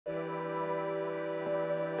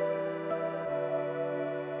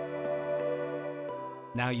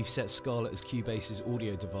Now you've set Scarlett as Cubase's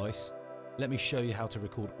audio device, let me show you how to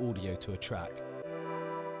record audio to a track.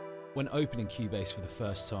 When opening Cubase for the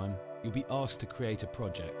first time, you'll be asked to create a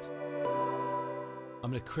project.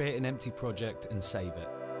 I'm going to create an empty project and save it.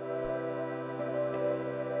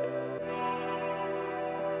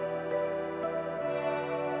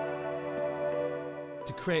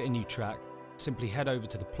 To create a new track, simply head over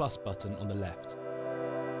to the plus button on the left.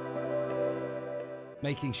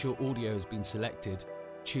 Making sure audio has been selected,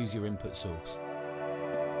 choose your input source.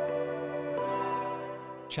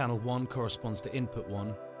 Channel 1 corresponds to input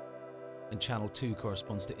 1, and channel 2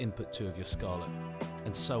 corresponds to input 2 of your Scarlett,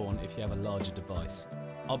 and so on if you have a larger device.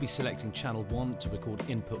 I'll be selecting channel 1 to record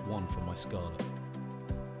input 1 from my Scarlett.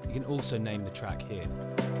 You can also name the track here.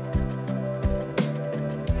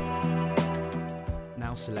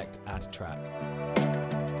 Now select Add Track.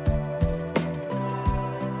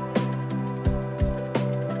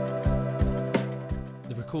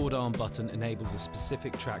 The Record Arm button enables a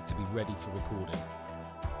specific track to be ready for recording.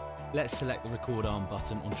 Let's select the Record Arm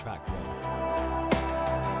button on track 1.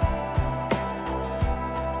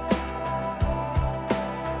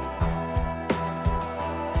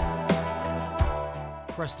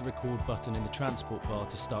 Press the record button in the transport bar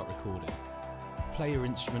to start recording. Play your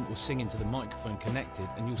instrument or sing into the microphone connected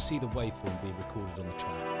and you'll see the waveform being recorded on the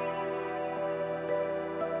track.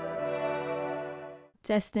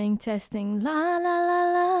 Testing, testing, la la la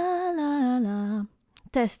la la la la.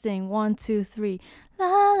 Testing, 1, 2, 3,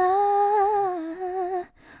 la la,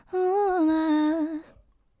 ooh, la.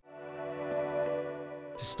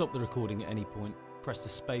 To stop the recording at any point, press the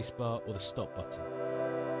space bar or the stop button.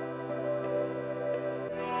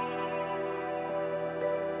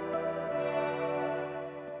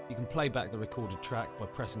 You can play back the recorded track by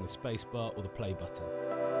pressing the space bar or the play button.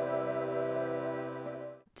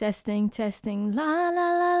 Testing, testing, la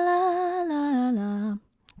la la la la la la.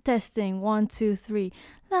 Testing, 1, 2, 3,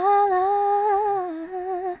 la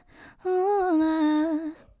la, ooh,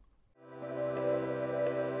 la.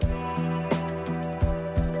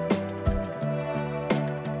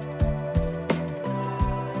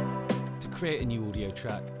 To create a new audio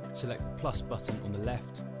track, select the plus button on the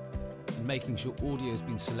left, and making sure audio has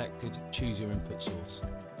been selected, choose your input source.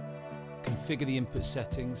 Configure the input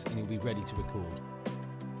settings and you'll be ready to record.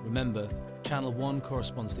 Remember, channel 1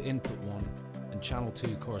 corresponds to input 1 and channel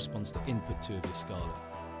 2 corresponds to input 2 of your Scarlett,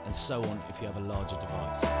 and so on if you have a larger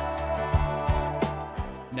device.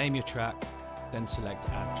 Name your track, then select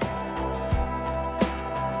Add Track.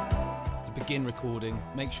 To begin recording,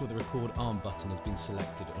 make sure the Record Arm button has been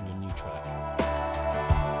selected on your new track.